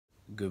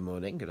Good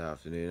morning, good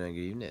afternoon, and good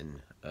evening.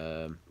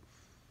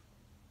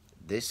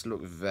 This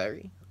looks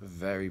very,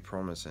 very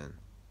promising.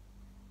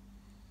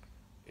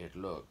 It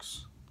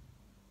looks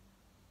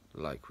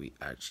like we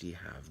actually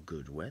have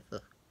good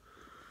weather.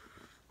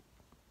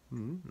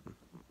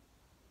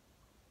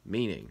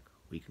 Meaning,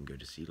 we can go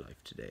to Sea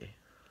Life today.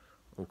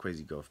 Or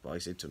Crazy Golf, but I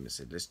said to him,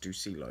 let's do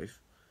Sea Life.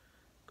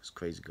 Because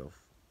Crazy Golf,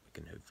 we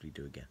can hopefully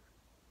do again.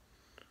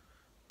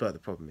 But the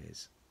problem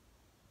is,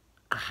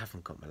 I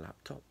haven't got my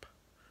laptop.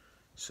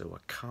 So I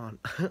can't,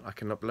 I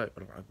can upload,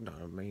 I can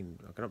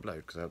upload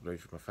because I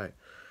upload from my phone.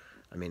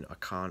 I mean, I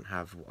can't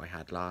have what I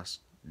had last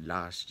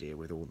year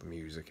with all the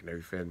music and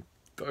everything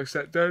that I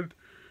sat down.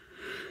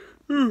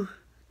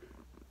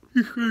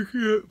 It's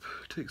waking up.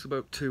 Takes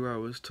about 2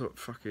 hours to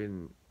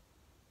fucking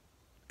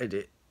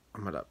edit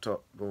on my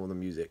laptop with all the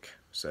music.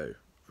 So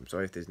I'm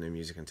sorry if there's no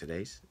music in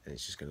today's, and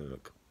it's just gonna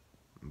look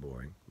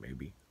boring.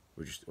 Maybe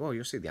well,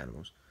 you'll see the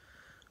animals.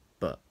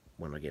 But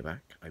when I get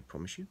back, I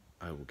promise you,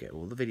 I will get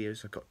all the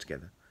videos I got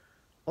together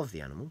of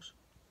the animals,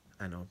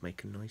 and I'll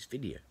make a nice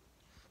video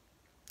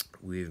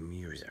with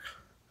music.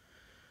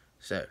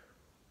 So,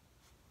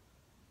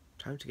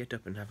 time to get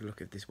up and have a look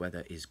if this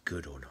weather is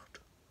good or not.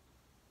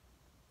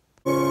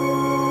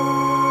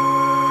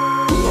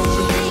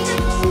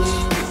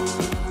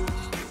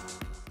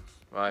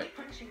 Right,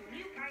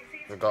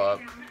 I got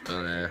up,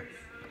 done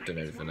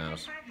everything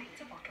else.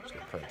 Just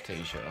gonna put a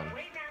t-shirt on,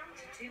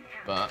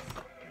 but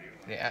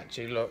it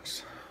actually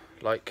looks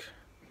like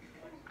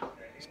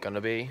it's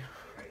gonna be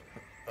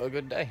a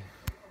good day.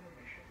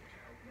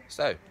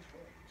 So,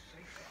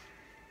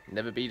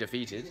 never be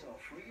defeated,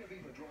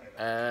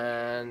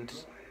 and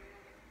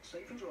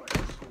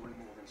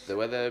the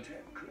weather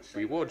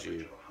rewards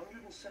you.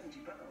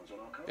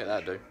 Yeah,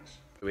 that'll do.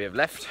 We have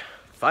left,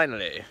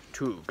 finally,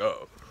 to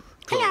go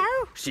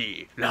to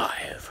Sea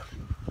Life.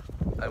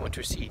 I want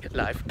to see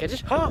life. Get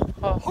it? Ha,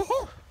 ha,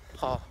 ha,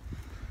 ha,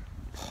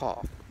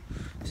 ha.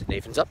 So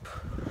Nathan's up.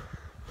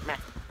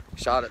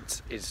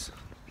 Charlotte is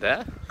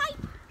there. Hi.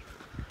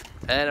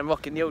 And I'm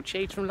rocking the old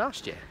shades from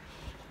last year.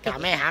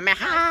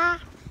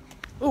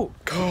 Ooh,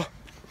 car.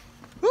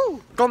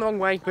 Ooh, gone the wrong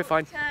way. We're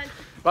fine.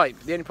 Right,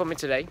 the only problem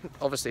today,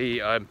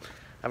 obviously, I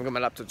haven't got my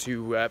laptop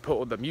to put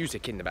all the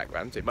music in the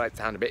background, so it might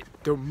sound a bit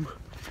dumb.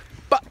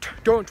 But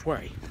don't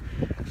worry,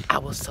 I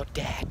will sort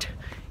that.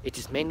 It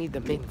is mainly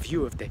the main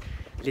view of the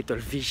little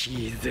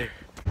fishies.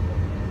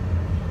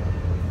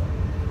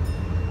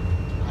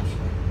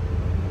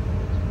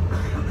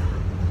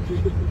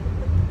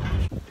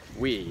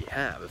 We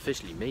have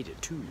officially made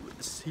it to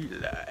Sea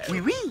Life.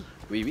 Oui, oui.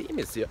 Oui, oui,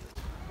 monsieur.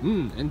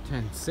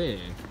 Intense.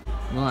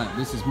 Right,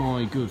 this is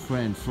my good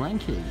friend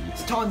Frankie.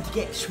 It's time to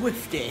get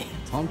swifty.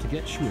 Time to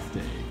get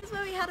swifty.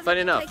 Funny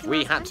enough,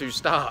 we had to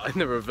start in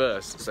the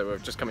reverse, so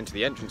we've just come into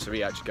the entrance, so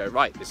we actually go,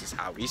 right, this is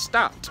how we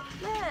start.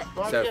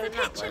 Look, So, there's a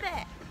picture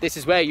there. this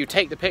is where you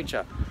take the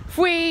picture.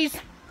 Freeze!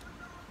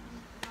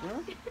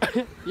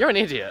 You're an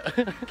idiot.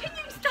 Can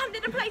you stand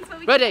in a place where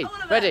we Ready, can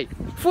all of ready,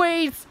 us?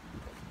 freeze!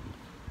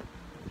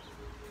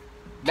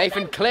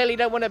 Nathan clearly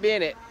don't want to be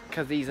in it,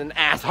 because he's an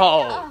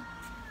asshole. Oh.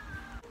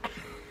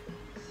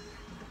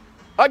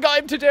 I got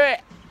him to do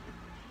it!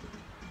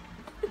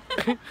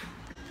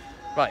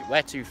 Right,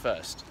 where to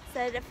first?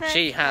 So the first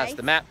She has place-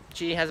 the map,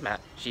 she has a map,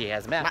 she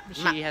has a map,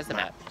 she has the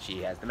map,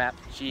 she has the map,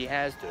 she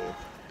has the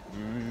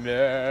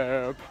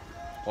map.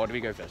 Where do we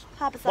go first?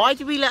 Harborside. Why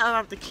do we let her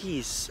have the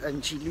keys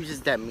and she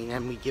loses them and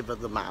then we give her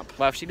the map?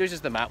 Well, if she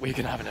loses the map, we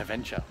can have an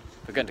adventure.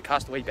 We're going to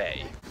Castaway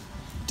Bay.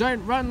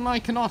 Don't run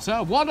like an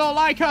otter, waddle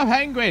like a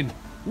penguin.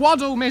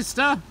 Waddle,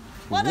 mister.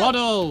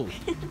 Waddle.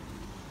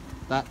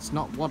 That's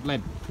not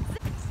waddling.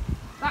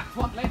 That's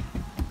waddling.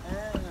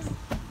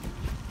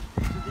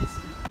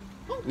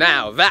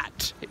 Now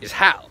that is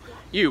how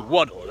you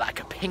waddle like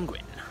a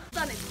penguin. The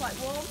sun is quite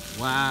warm.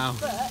 Wow.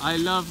 I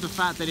love the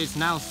fact that it's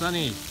now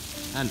sunny.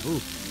 And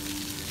ooh.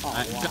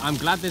 I'm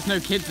glad there's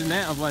no kids in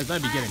there, otherwise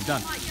I'd be getting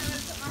done.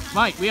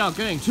 Right, we are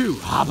going to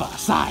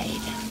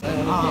Harborside.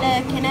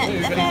 Looking at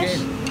the fish.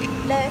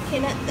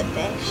 Looking at the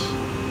fish.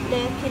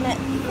 Looking at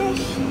the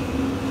fish.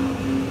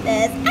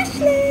 There's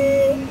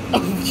Ashley.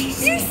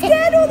 You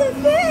scared all the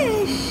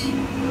fish.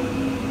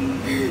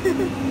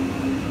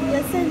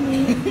 Listen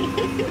me.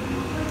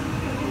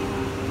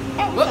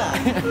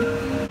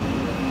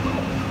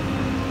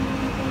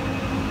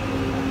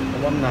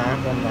 One there,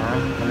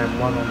 and then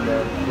one on the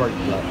right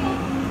leg.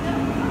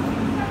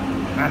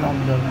 And on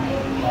the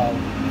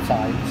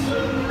sides.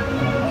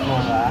 And on the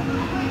floor there.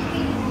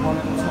 One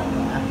at the top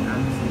there.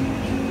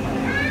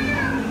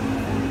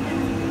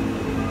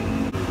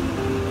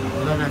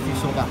 I don't know if you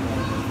saw that one.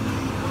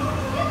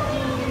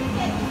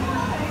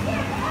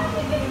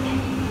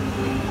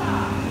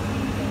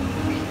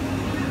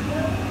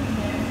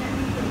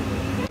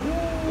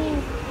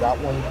 That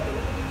one.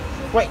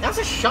 Wait, that's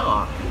a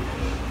shark.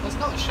 That's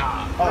not a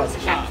shark. Oh, it's a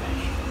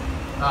catfish.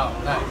 Oh,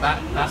 no,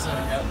 that's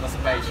a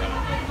bay shark.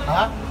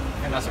 Huh?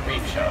 And that's a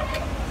reef shark.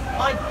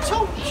 I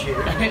told you.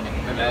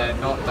 And they're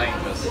not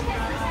dangerous.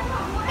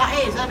 That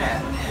is, isn't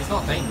it? It's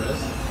not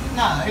dangerous.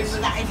 No,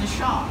 but that is a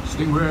shark.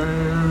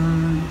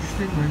 Stingray,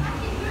 stingray.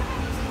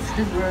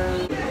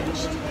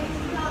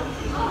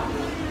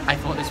 I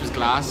thought this was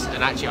glass,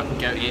 and actually I can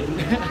go in.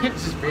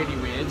 It's just really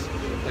weird.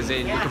 As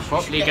in, you can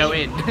properly go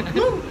in.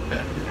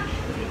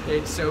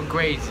 It's so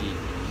crazy.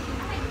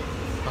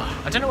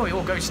 I don't know why we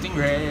all go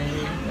stingray.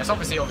 That's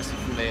obviously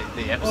from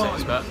the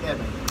episodes, but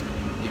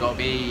you gotta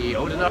be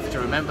old enough to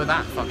remember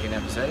that fucking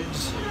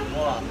episodes.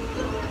 What?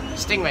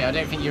 Stingray, I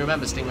don't think you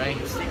remember Stingray.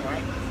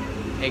 Stingray?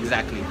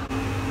 Exactly.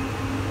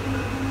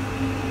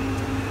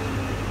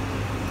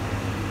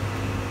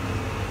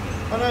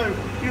 Oh no,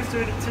 you're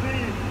doing it to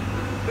me.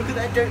 Look at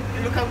that,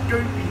 look how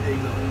dopey they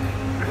look.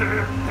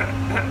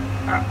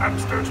 I'm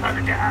still trying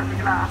to get out of the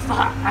glass.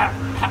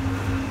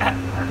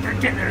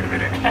 I'll get there in a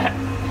minute.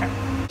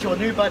 It's your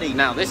new buddy.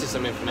 Now, this is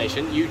some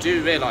information. You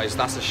do realise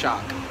that's a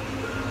shark.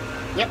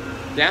 Yep.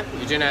 Yeah?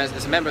 You do know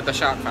it's a member of the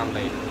shark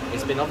family.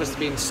 It's been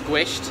obviously been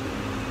squished,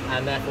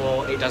 and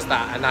therefore it does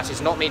that. And that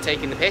is not me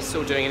taking the piss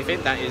or doing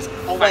anything. That is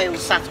A whale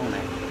sat on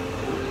it.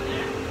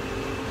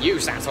 you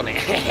sat on it.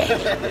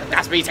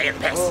 That's me taking the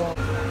piss. Oh.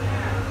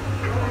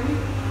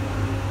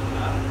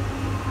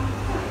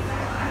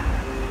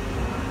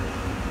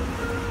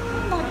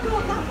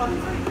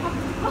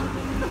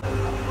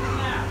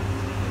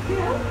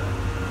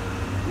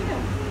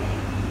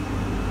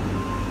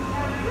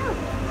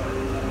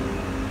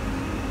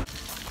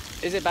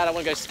 Is it bad I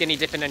want to go skinny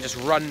dipping and just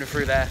run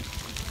through there?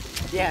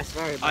 Yes,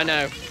 very bad. I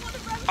know.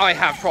 I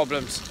have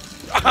problems.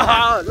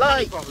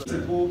 Like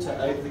water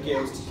over the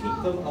gills to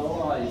keep them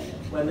alive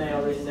when they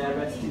are in their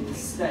resting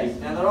state.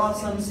 Now there are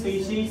some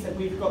species that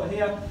we've got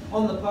here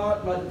on the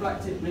park, like the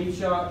black-tipped blue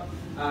shark,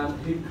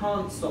 who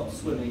can't stop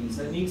swimming,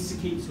 so it needs to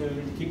keep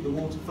swimming to keep the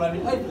water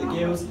flowing over the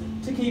gills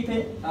to keep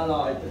it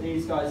alive, but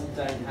these guys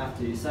don't have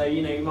to. So,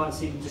 you know, you might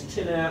see them just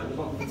chilling out at the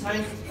bottom of the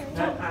tank.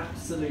 They're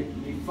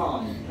absolutely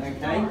fine,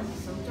 okay?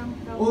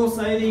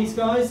 Also, these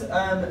guys,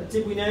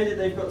 did we know that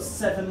they've got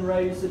 7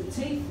 rows of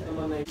teeth? And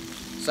when they...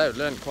 So,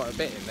 learned quite a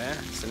bit in there.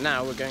 So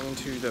now we're going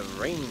to the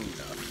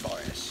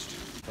rainforest.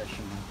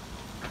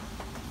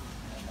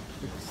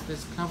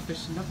 There's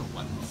clownfish in other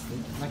ones.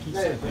 Like you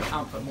said, they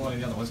can't put more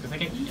in the other ones because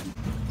they get eaten.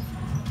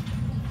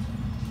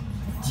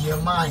 do you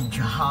mind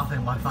you're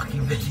halving my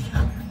fucking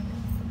video?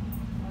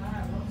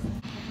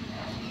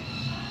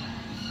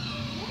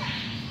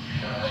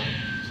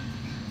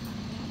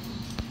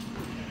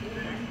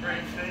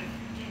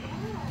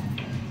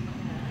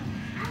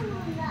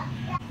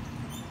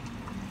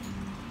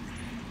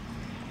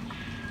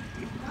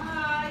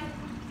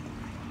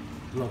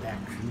 Vlog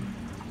action.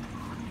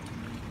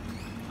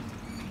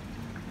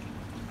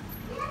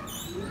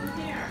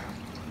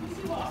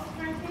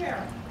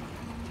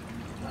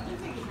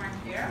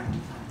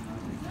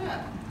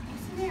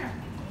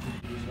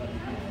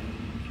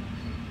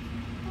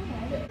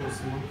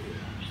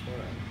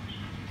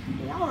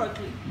 They are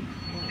ugly.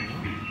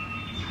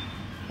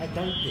 They're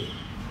dopey.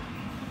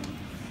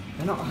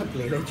 They're not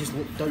ugly, they just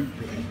look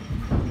dopey.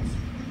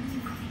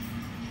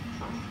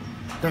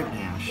 Don't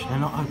they, Ash? They're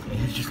not ugly,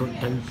 they just look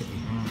dopey.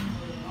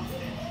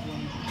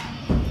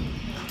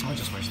 I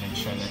just wish they'd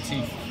show their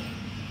teeth.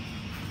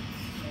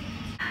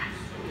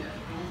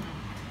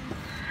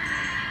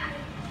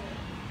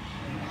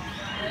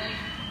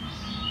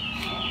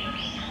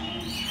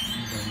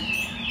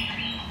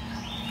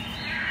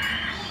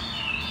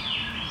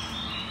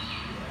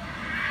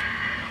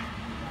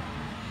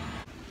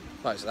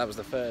 Right, so that was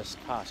the first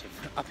part of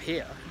up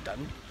here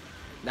done.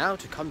 Now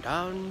to come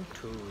down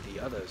to the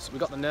others. We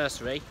got the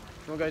nursery. You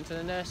want to go into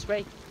the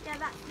nursery? Yeah,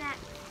 that's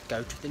next.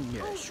 Go to the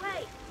nursery. Oh,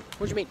 wait.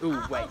 What do you mean? Ooh,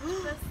 Our wait.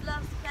 octopus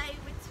loves play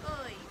with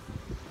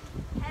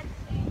toys. Head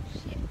to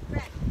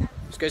shipwreck.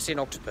 Let's go see an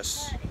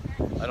octopus.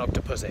 An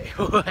octopusy.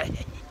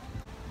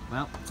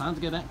 Well, time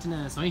to go back to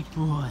nursery.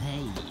 Oh,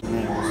 hey.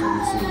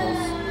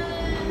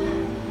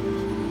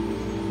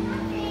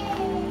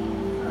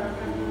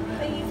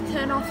 Please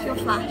turn off your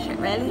flash, it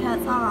really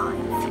hurts our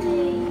eyes.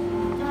 Daddy,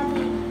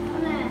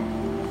 come here.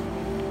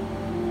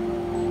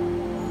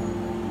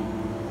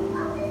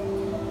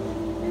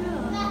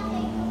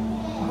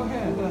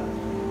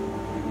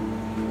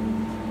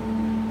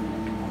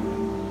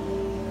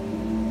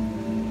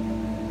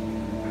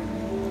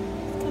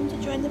 Come to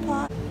join the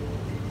park.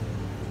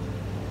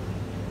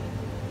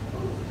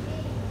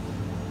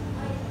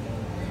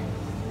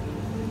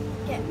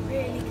 Get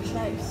really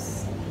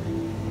close.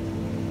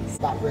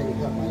 That really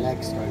hurt my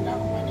legs going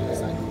down on my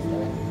knees. I can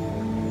feel it.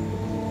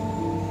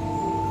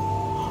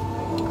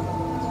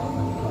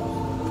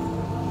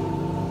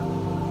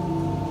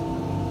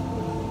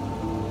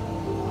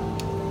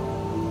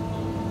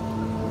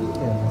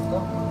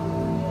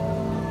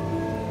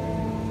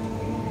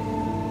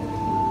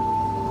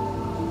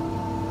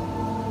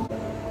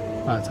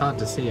 Well, it's hard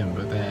to see them,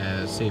 but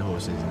they're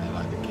seahorses and they're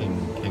like the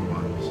king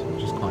ones,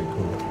 which is quite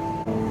cool.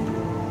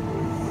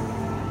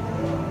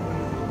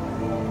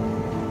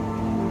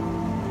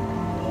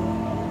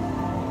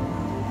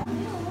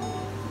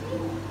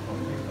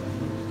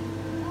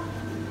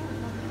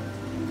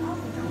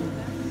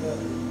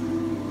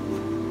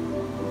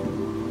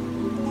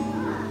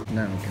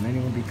 Now, can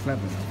anyone be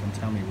clever enough and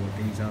tell me what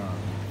these are?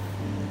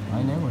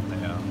 I know what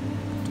they are.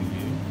 Do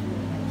you?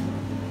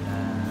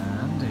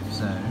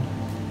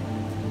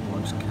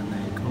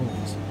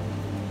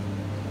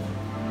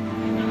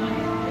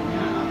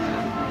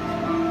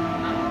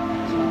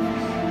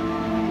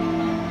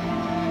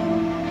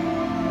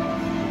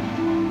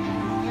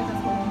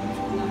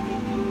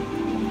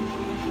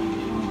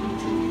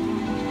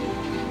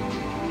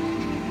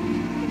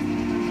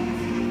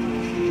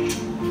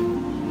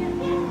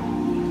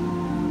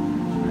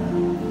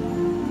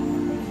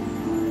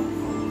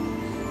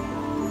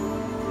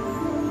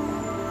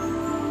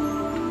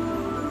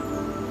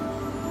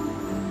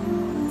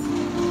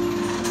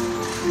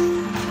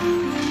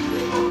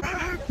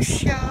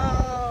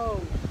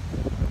 show!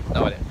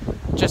 No idea.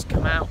 Just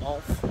come out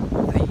of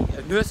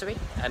the nursery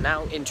and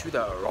now into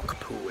the rock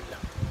pool.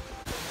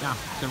 Yeah,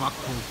 the rock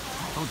pool.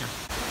 Told you.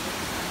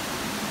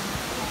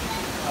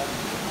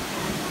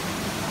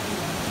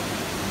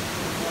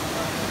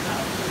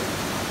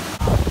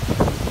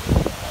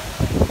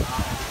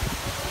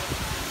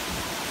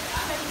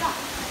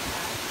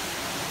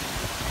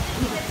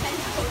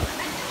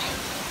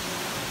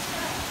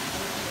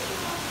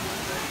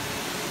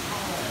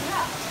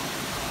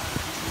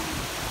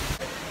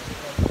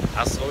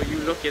 I saw you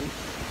looking.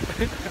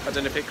 I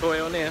don't know if it caught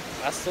you on here.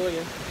 I saw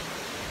you.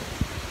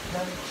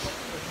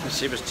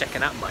 She was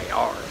checking out my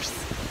arse.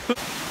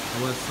 I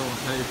was sort of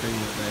hoping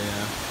that they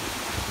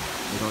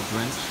got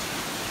drenched,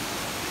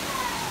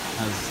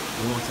 as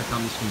the water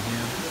comes from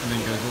here and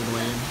then goes all the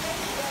way in.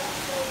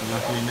 And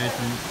luckily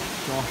Nathan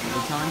got off at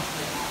the time.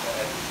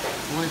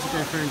 I wanted to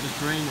go through and just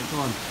drain it.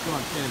 Go on,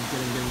 get him.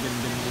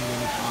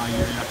 Ah,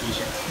 you lucky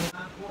shit.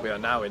 We are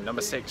now in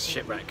number 6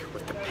 shipwreck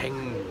with the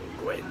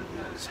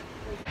penguins.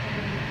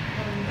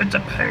 It's a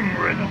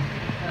penguin.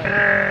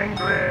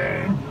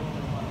 Penguin.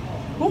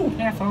 Oh,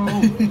 careful.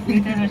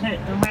 You're gonna hit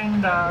the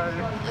window. I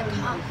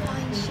can't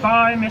find shit.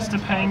 Bye, Mr.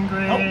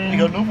 Penguin. Oh, you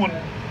got another one.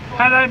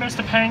 Hello,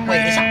 Mr. Penguin.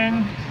 Wait, is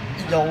that...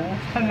 Yo.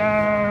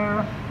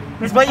 Hello.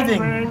 He's Mr. waving.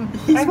 Penguin.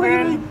 He's Penguin.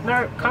 waving.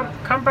 No,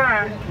 come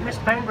back, Miss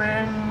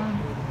Penguin.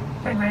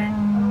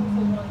 Penguin.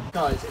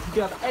 Guys, if you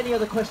do have any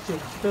other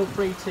questions, feel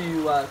free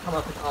to come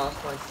up and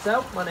ask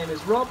myself. My name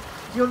is Rob.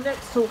 Your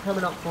next talk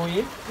coming up for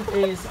you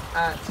is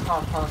at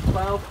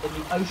 12:30 in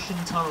the ocean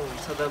tunnel.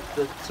 So the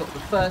sort of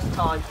the first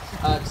time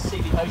to see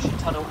the ocean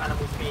tunnel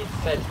animals being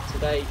fed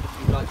today. If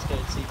you'd like to go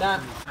and see that,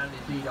 and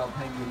indeed our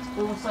penguins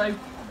also.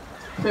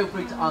 Feel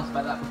free to ask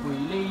about that before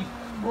you leave.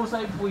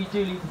 Also, before you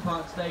do leave the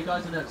park today,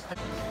 guys, I know it's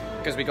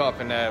Because we got up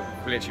and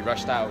we literally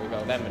rushed out, we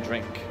got them a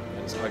drink,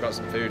 and so I got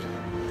some food.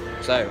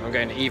 So I'm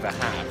going to either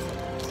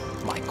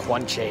have my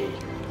quanchy.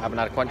 I haven't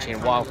had a quanchy in a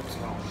while.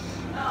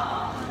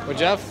 What'd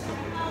you have?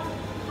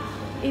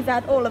 He's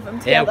had all of them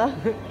together.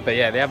 Yeah. But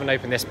yeah, they haven't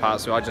opened this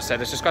part, so I just said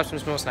let's just grab some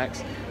small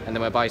snacks and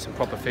then we'll buy some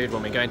proper food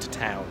when we go into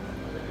town.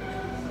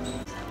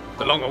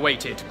 The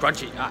long-awaited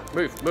crunchy. Ah,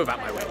 move out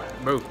my way.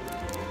 Move.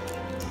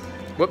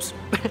 Whoops.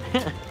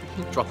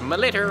 Dropping my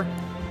litter.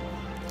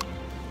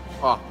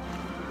 Oh.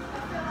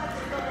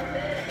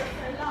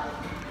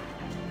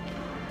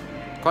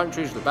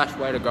 Crunchy's the best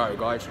way to go,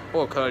 guys.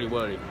 Or curly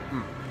whirly.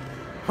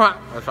 Ha!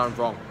 That sounds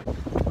wrong.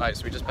 Right,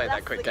 so we just played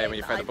that quick game where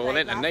you throw the ball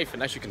in, and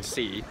Nathan, as you can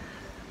see,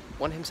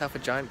 won himself a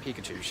giant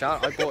Pikachu.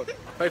 I bought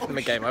both of them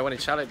a game. I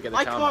wanted Charlotte to get the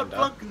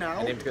Charmander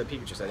and him to get the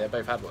Pikachu, so they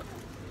both had one.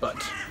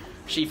 But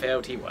she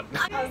failed, he won.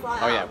 I was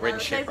like, Oh yeah, we're in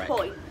there's shipwreck. no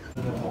point.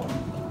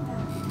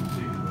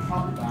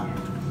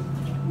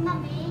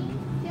 Mummy,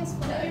 yes,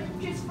 No,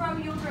 just throw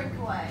your drink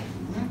away.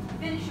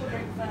 Finish your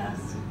drink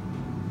first.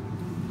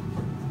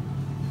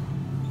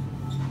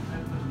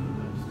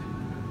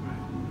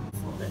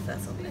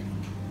 That's on there.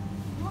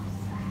 what's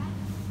that?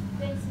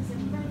 This is a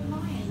red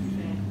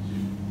lionfish.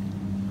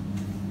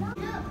 Look, I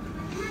have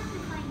to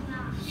find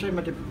that. Show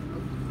my dip.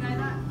 No,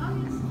 that. Oh,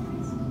 yes,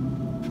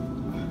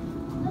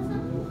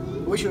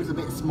 I wish it was a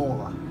bit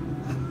smaller.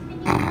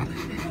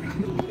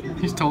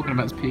 He's talking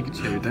about his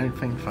Pikachu, don't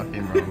think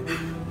fucking wrong.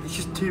 It's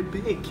just too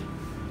big.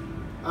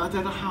 I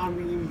don't know how I'm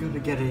even going to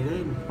get it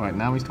in. Right,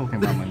 now he's talking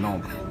about my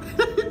knob.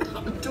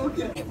 I'm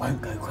talking. It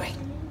won't go green.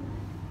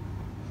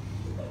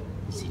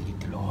 See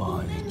the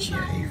little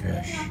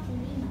jellyfish.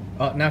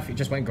 Oh, now it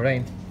just went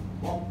green.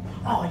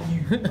 Oh,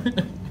 you.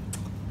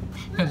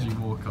 As you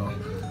walk up.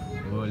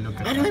 Oh, look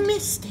at And that. I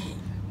missed it.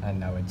 And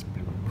now it's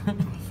blue.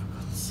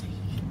 See.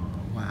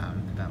 Oh, wow,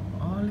 look at that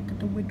one. Oh, look at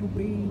the widow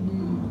bee.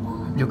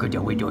 Look at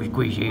the widow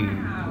squishy.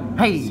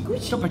 Hey,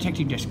 stop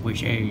protecting the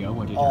squishy. I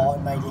wanted Oh,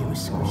 maybe it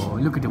was squishy. Oh,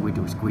 look at the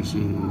widow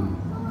squishy.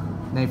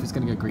 Nathan's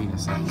gonna go green in a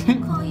sec.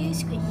 call you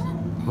squishy.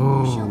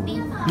 Oh,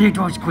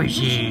 little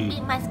squishy.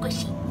 Be my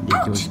squishy.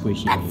 Little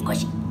squishy. That's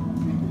squishy.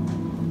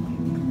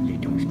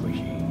 Little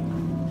squishy.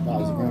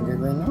 Oh, is it going to get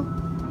green now?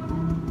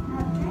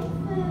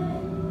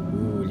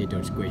 Ooh,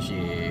 little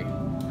squishy.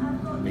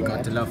 We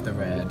got to love the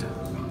red.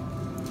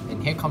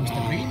 And here comes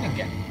the green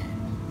again.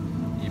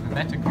 Even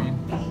better green.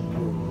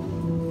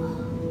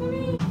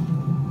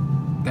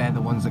 They're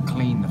the ones that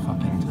clean the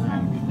fucking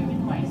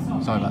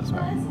tank. Sorry about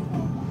swearing.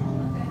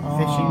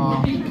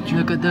 Fishing.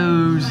 Look at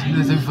those.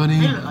 They're so funny.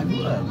 They look like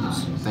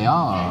worms. They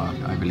are,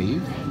 I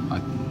believe. I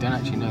don't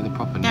actually know the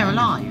proper name. They're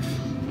alive.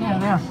 Yeah,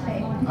 they are.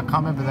 I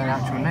can't remember their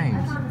actual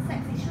names.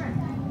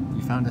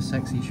 You found a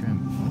sexy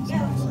shrimp.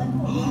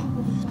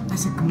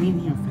 That's a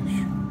chameleon fish.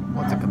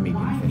 What's a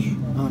chameleon fish?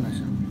 Oh, no,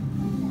 sir.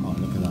 Oh,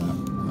 look at that.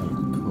 That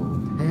looks cool.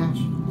 Hey,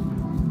 Ash.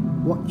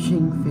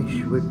 Watching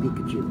fish with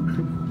Pikachu.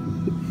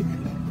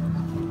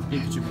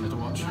 Pikachu minute to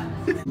watch.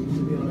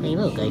 Hey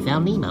look, I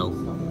found Nemo.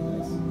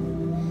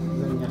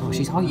 Oh,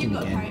 she's hiding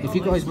again. If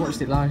you guys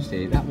watched it last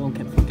year, that one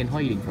kept fucking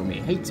hiding from me.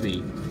 It hates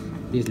me.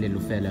 This little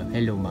fella.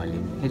 Hello,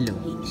 Marlin. Hello.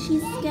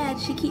 She's scared.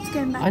 She keeps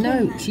going back I know.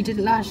 in. She did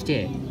it last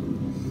year.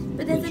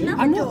 But there's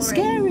another I'm door not in.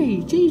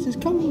 scary. Jesus,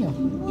 come here.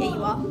 Yeah,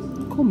 you are.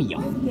 Of Come here.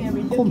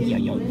 Scary Come looking. here,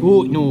 yo.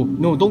 Oh, no,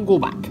 no, don't go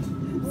back.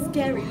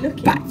 Scary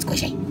looking. Back,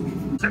 squishy.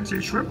 Sexy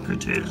shrimp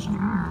it is.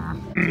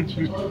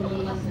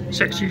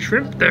 Sexy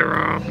shrimp there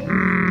are.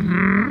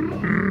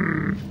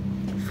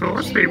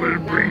 First they will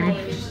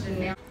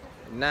bring.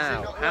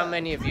 Now, how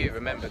many of you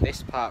remember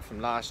this part from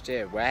last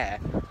year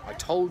where I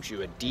told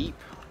you a deep,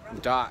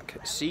 dark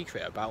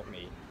secret about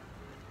me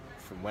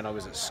from when I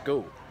was at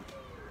school?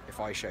 If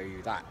I show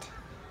you that.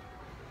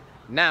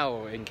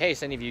 Now, in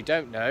case any of you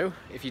don't know,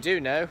 if you do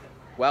know,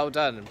 well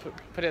done, and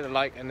put it in the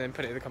like and then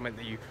put it in the comment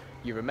that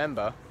you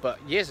remember. But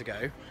years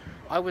ago,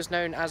 I was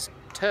known as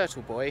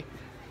Turtle Boy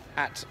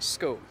at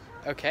school.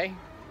 Okay?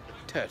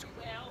 Turtle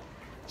Boy.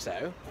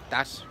 So,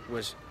 that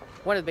was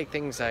one of the big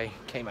things I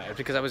came out of,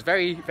 because I was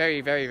very, very,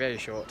 very, very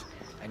short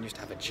and used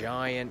to have a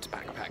giant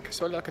backpack,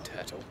 so I look like a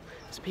turtle.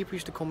 So people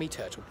used to call me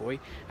Turtle Boy,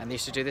 and they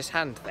used to do this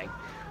hand thing.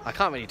 I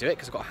can't really do it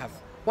because I've got to have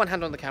one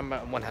hand on the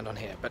camera and one hand on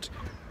here, but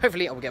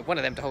hopefully I will get one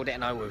of them to hold it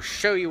and I will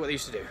show you what they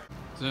used to do.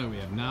 So we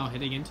are now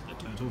heading into the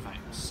Turtle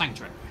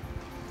Sanctuary.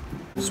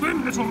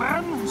 Swim, little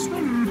man,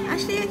 swim.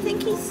 Actually, I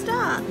think he's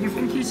stuck. You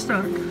think he's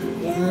stuck?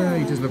 Yeah,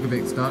 he does look a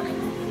bit stuck.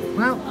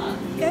 Well,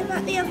 Go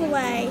back the other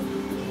way.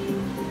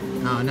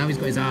 oh, now he's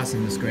got his ass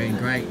in the screen.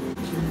 Great.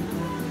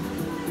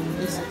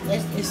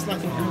 It's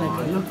like an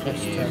alligator. Look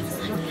at you.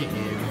 Look at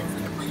you.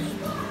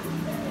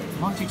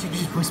 Why did you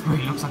just whisper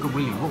he looks like a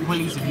willy? What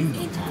willies have you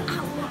looked at?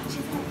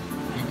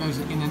 It goes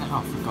in and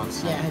out, for God's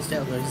sake. Yeah, his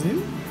tail goes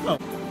in.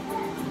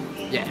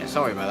 Yeah,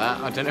 sorry about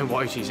that. I don't know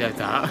why she said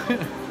that.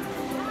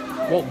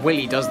 What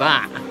willy does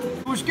that?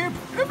 Oh, Skip,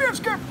 let me have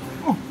Skip.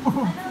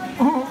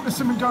 Oh, there's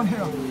something down here.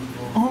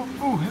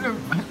 Oh, hello.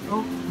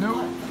 Oh,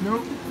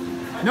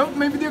 no,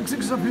 maybe the exit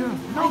is up here.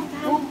 No,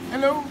 oh,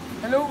 hello,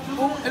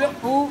 oh, hello,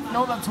 oh,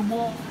 no, that's a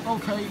wall.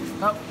 Okay,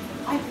 that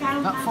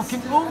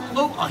fucking,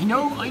 oh, I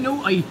know,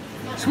 I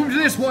swim to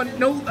this one.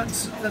 No,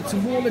 that's a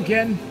wall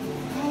again.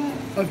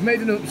 I've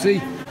made an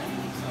oopsie.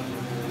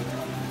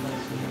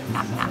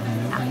 Nom nom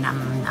nom nom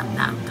nom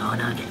nom,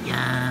 gonna get ya.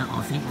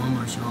 I think one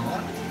more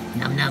shot.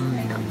 Nom nom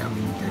nom nom,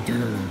 da da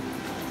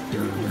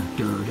da da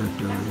da da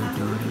da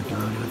da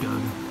da da.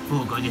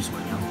 Oh, go this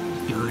way now.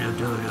 Da da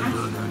da da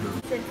da da.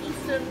 It's an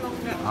eastern long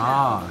neck.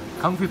 Ah,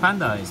 Kung Fu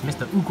Panda is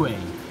Mr. Oogway.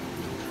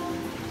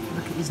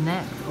 Look at his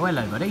neck. Oh,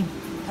 hello, buddy.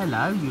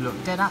 Hello, you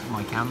looked dead at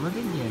my camera,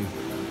 didn't you?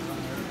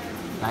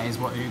 That is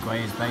what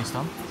Oogway is based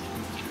on.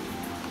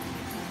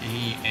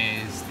 He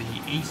is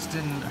the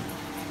eastern...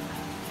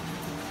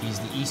 He's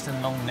the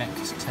eastern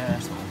long-necked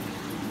turtle.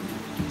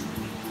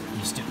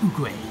 Mr.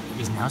 Oogway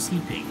is now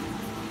sleeping.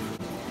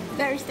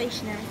 Very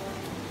stationary.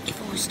 If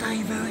I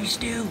stay very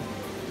still,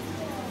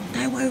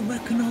 they won't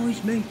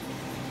recognise me.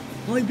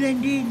 I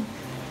blend in.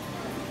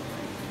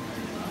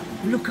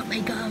 Look at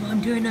me go,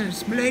 I'm doing a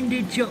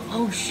splendid job.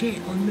 Oh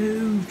shit, I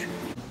moved.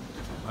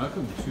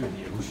 Welcome to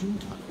the ocean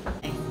tunnel.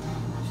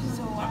 She's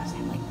all like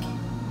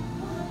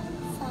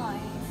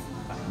 5.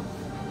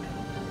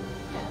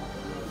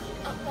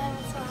 Up there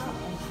as well.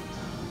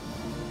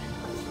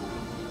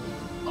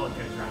 Oh, it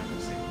goes round,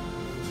 you see.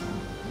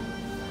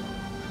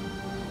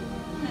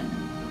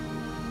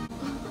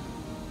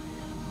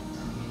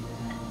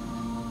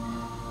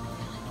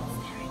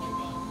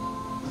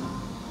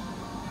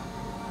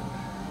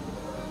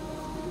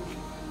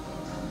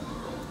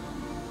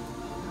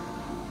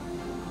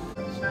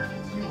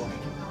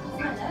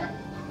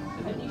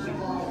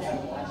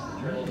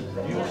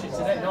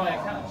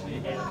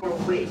 More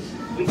weight,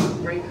 we can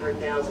bring her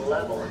down a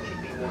level and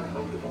she'd be more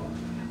comfortable.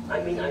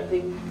 I mean, I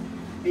think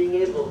being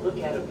able to look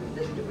at it from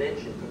this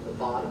dimension, from the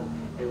bottom,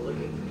 and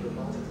looking from the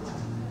bottom up,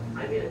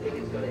 I mean, I think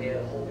it's going to add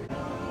a whole...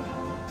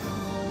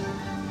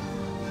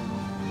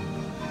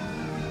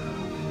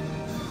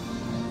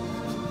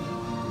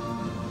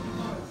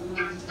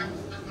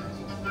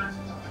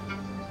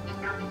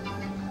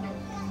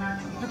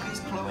 Look, it's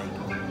Chloe.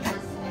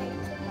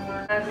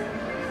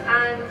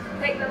 And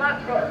pick them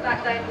up, brought them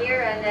back down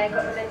here, and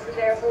got them into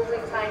their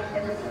holding tank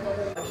in this little.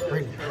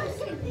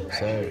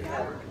 So,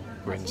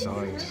 we're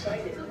inside.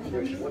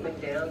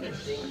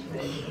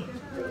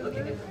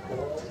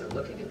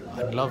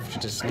 I'd love to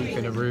just sleep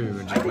in a room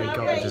and just wake up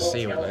and just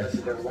see all this.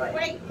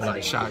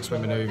 Like sharks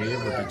swimming over you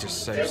would be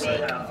just so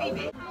sick.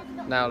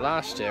 Now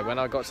last year when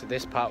I got to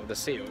this part with the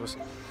seals,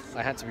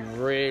 I had to be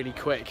really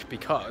quick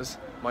because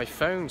my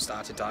phone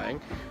started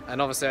dying and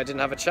obviously I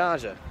didn't have a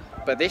charger.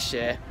 But this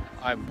year,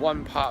 I'm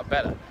one part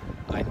better.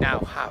 I now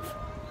have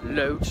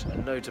loads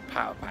and loads of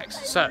power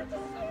packs. So,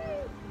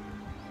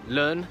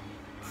 learn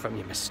from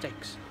your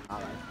mistakes.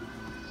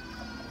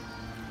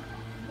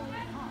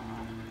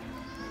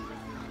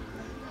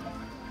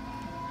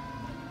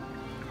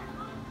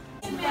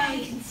 Now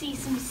you can see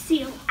some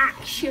seal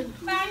action.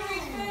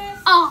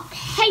 Oh,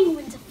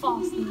 penguins are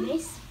faster than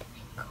this.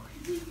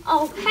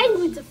 Oh,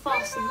 penguins are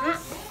faster than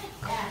that.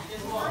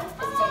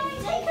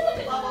 Take a look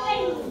at the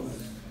penguins.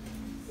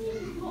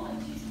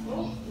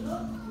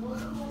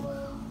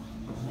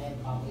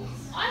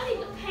 I think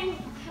the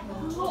penguins have a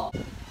lot.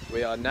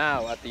 We are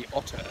now at the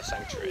otter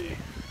sanctuary.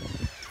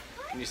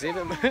 Can you see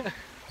them?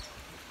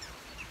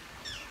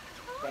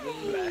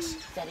 Bless.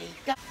 Steady,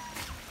 go.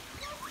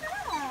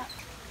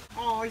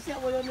 Oh, is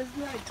that one on his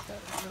leg?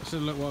 Should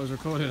have looked what I was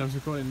recording. I was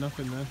recording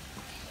nothing there.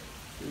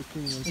 It was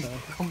killing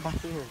myself. Come back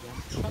here again.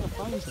 I'm trying to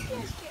find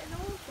something.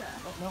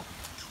 No.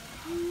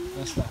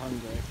 That's that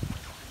hungry.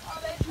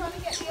 Are they trying to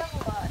get the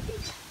other one?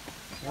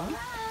 What?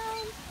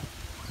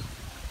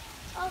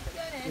 Oh, they're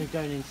going in. We're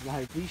going into the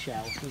hotel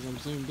shell. Because I'm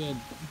zoomed in.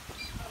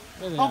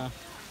 There they Oh. are.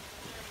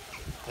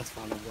 That's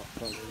fine, I've got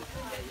probably.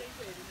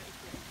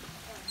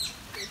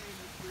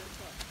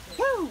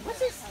 Woo! What's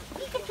this?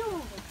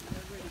 Pikachu!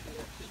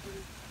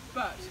 So,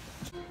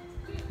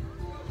 we've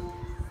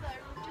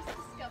just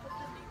discovered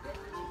the new bit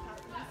for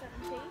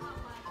 2017.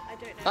 I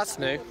don't know. That's if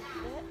new. what it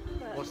is,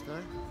 but What's that?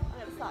 I'm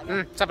gonna start again.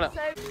 Let's have a look.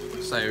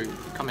 So, So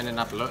come in and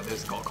have a look.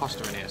 There's got a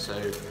Costa in here. So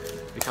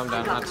we come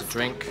down and have a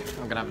drink.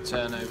 I'm gonna have a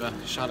turnover.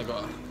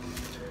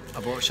 I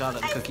bought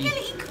Charlotte a cookie.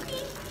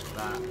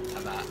 That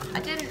and that. I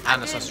didn't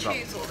And a sausage roll.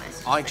 choose all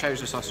this. I chose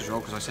the sausage roll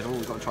because I said, oh,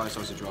 we've got to try a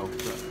sausage roll.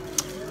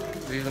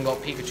 But we've even got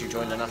Pikachu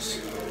joining us.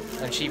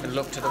 And she even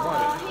looked to the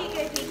right. Here you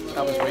go, Pikachu.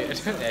 That was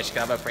weird. Yeah, she can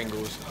have her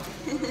Pringles.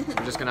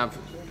 We're just gonna have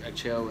a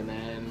chill and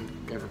then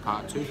go for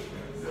part 2.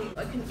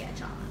 I couldn't get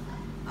a Charmander.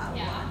 I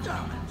want a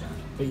Charmander.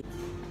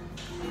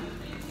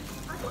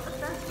 I got the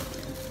first one.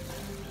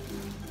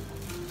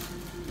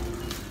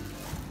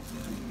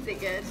 Is it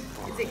good?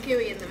 Is it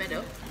gooey in the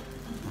middle?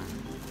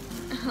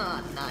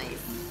 Oh,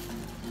 nice.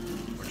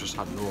 I just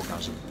had an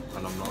orgasm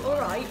and I'm not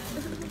lying. Alright.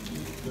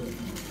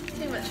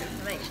 Too much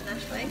information,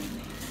 Ashley.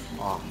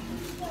 Oh.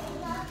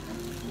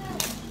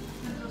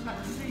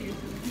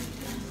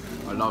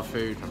 I love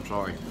food, I'm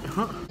sorry.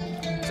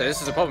 So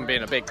this is a problem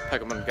being a big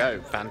Pokemon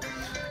Go fan.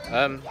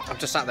 I've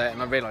just sat there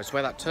and I realised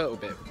where that turtle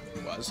bit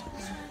was,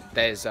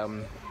 there's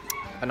an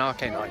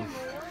Arcanine.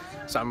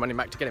 So I'm running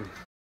back to get him.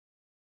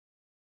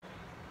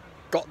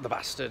 Got the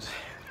bastard.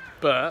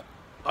 But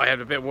I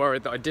had a bit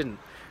worried that I didn't.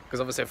 Because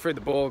obviously I threw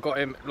the ball, got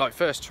him, like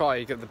first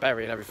try, got the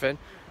berry and everything.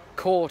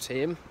 Caught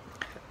him,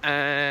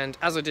 and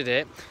as I did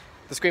it,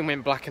 the screen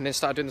went black and then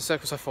started doing the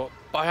circles. I thought,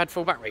 but I had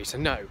full battery, so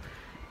no.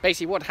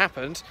 Basically what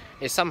happened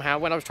is somehow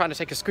when I was trying to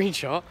take a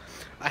screenshot,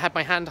 I had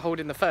my hand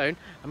holding the phone,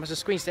 I must have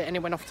squeezed it and it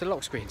went off to the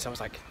lock screen. So I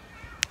was like,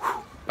 whew,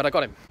 but I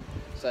got him.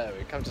 So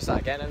we come to start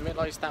again and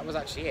realised that was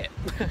actually it.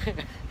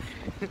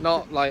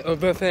 Not like, oh,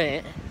 that's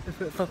it,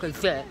 fucking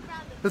shit,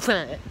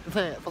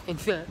 fucking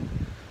shit.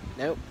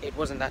 No, it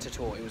wasn't that at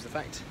all, it was the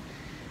fact.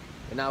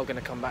 We're now going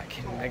to come back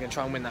and they're going to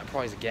try and win that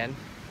prize again.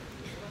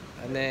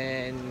 And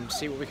then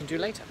see what we can do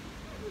later.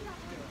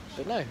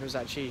 But no, it was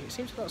actually, it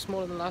seems a lot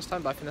smaller than last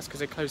time, but I think that's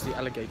because they closed the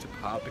alligator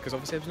part because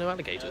obviously there's no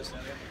alligators.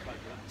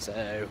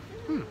 So,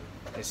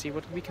 let's see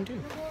what we can do.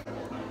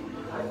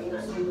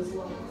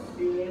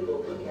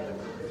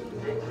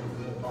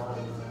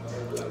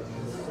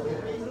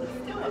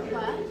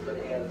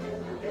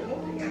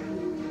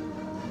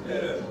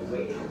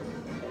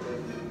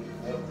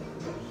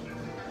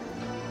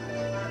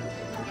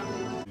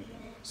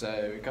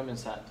 So we come and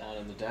sat down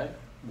in the dough,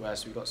 where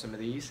so we got some of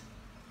these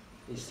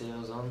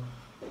seals on,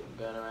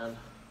 going around.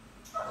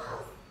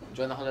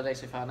 Enjoying the holiday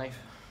so far, Nath?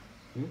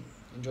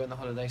 Enjoying the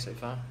holiday so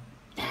far?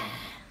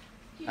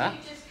 You Huh?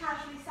 just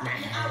casually sat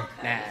in the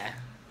alcove. Nah.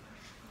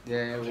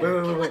 Yeah,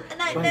 Wait.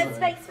 No, there's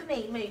space for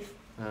me, move.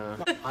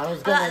 I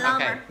was gonna.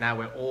 okay, now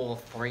we're all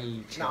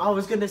three. No, I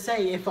was gonna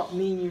say if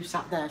me and you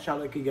sat there,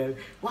 Charlotte could go,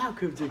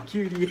 "Welcome to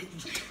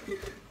QDH."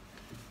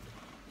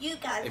 You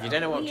guys If you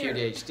don't know what weird.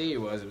 QDHD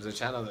was, it was a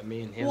channel that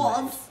me and him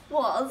Was.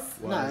 No,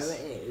 it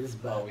is,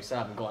 Well, but we still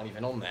haven't got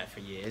anything on there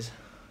for years.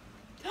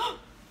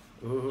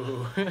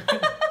 Ooh. I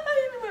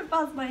even went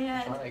past my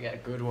head. Trying to get a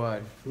good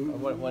one. I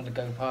want one to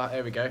go apart.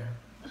 There we go.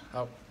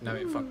 Oh, no,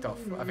 it fucked off.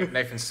 I think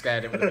Nathan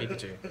scared it with a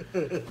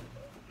Pikachu.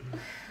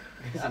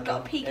 I've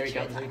got a Pikachu. Here he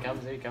comes, here he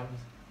comes, here he comes.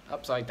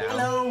 Upside down.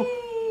 hello.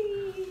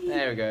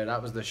 There we go, that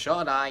was the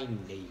shot I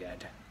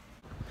needed.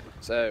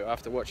 So,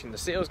 after watching the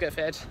seals get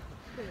fed,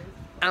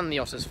 and the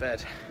otters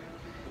fed,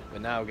 we're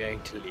now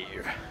going to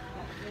leave.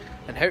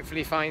 And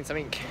hopefully find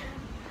something.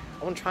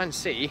 I want to try and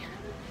see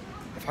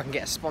if I can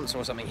get a sponsor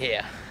or something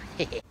here.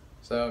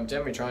 So I'm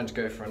generally trying to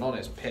go for an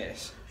honest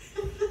piss.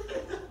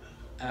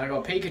 And I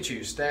got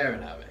Pikachu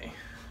staring at me.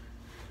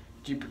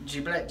 Do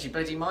you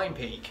bloody mind,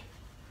 Peek?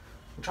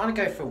 I'm trying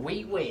to go for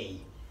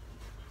wee.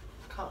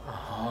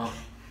 Oh,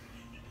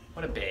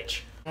 what a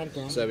bitch.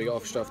 So we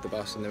got off the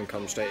bus and then we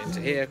come straight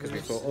into here because we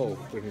thought, oh,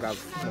 we can grab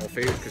more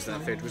food because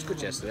that food was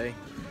good yesterday.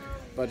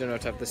 But I don't know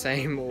if to have the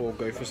same or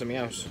go for something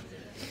else.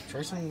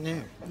 Try something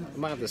new. I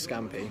might have the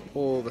scampi,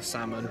 or the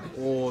salmon,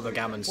 or the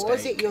gammon steak. What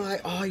was it you're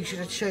like, oh, you should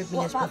have showed me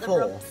What this about the before?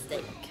 rump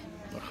steak?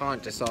 I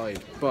can't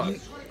decide, but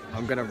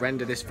I'm going to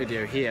render this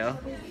video here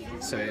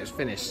so it's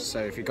finished. So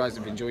if you guys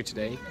have enjoyed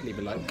today, leave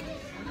a like,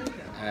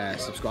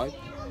 subscribe.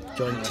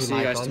 Join I'll Team see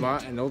you guys Icon.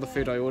 tomorrow, and all the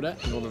food I order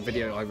and all the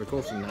video I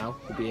record from now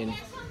will be in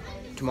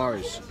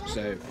tomorrow's.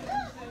 So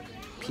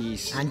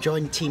peace. And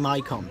join Team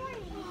Icon.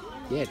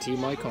 Yeah,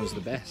 Team Icon's the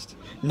best.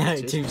 No,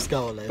 That's it. Team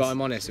Scholars. But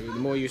I'm honest, the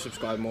more you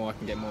subscribe, the more I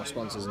can get more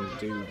sponsors and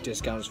do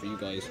discounts for you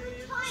guys.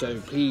 So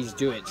please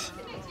do it.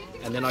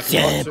 And then I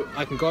can,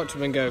 go up to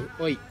them and go,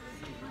 wait,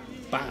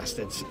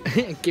 bastards.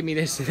 Give me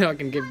this so that I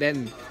can give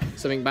them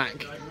something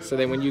back. So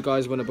then when you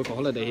guys want to book a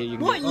holiday here, you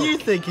can What you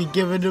think of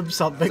giving them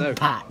something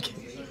back?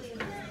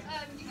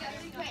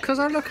 Because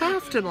I look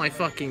after my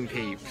fucking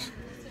peeps.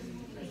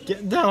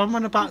 No, I'm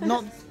on about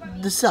not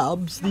the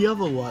subs, the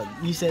other one.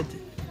 You said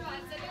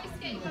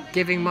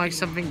giving my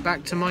something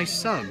back to my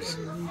subs.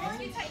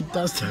 He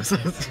does.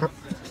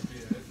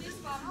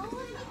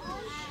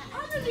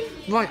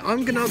 Right,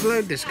 I'm going to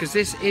upload this because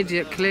this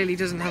idiot clearly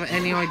doesn't have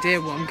any idea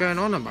what I'm going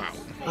on about.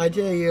 I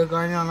do, you're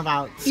going on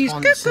about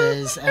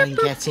sponsors and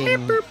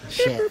getting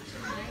shit.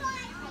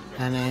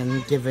 And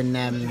then giving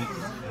them,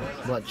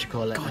 what you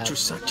call it? God, you're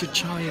such a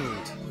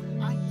child.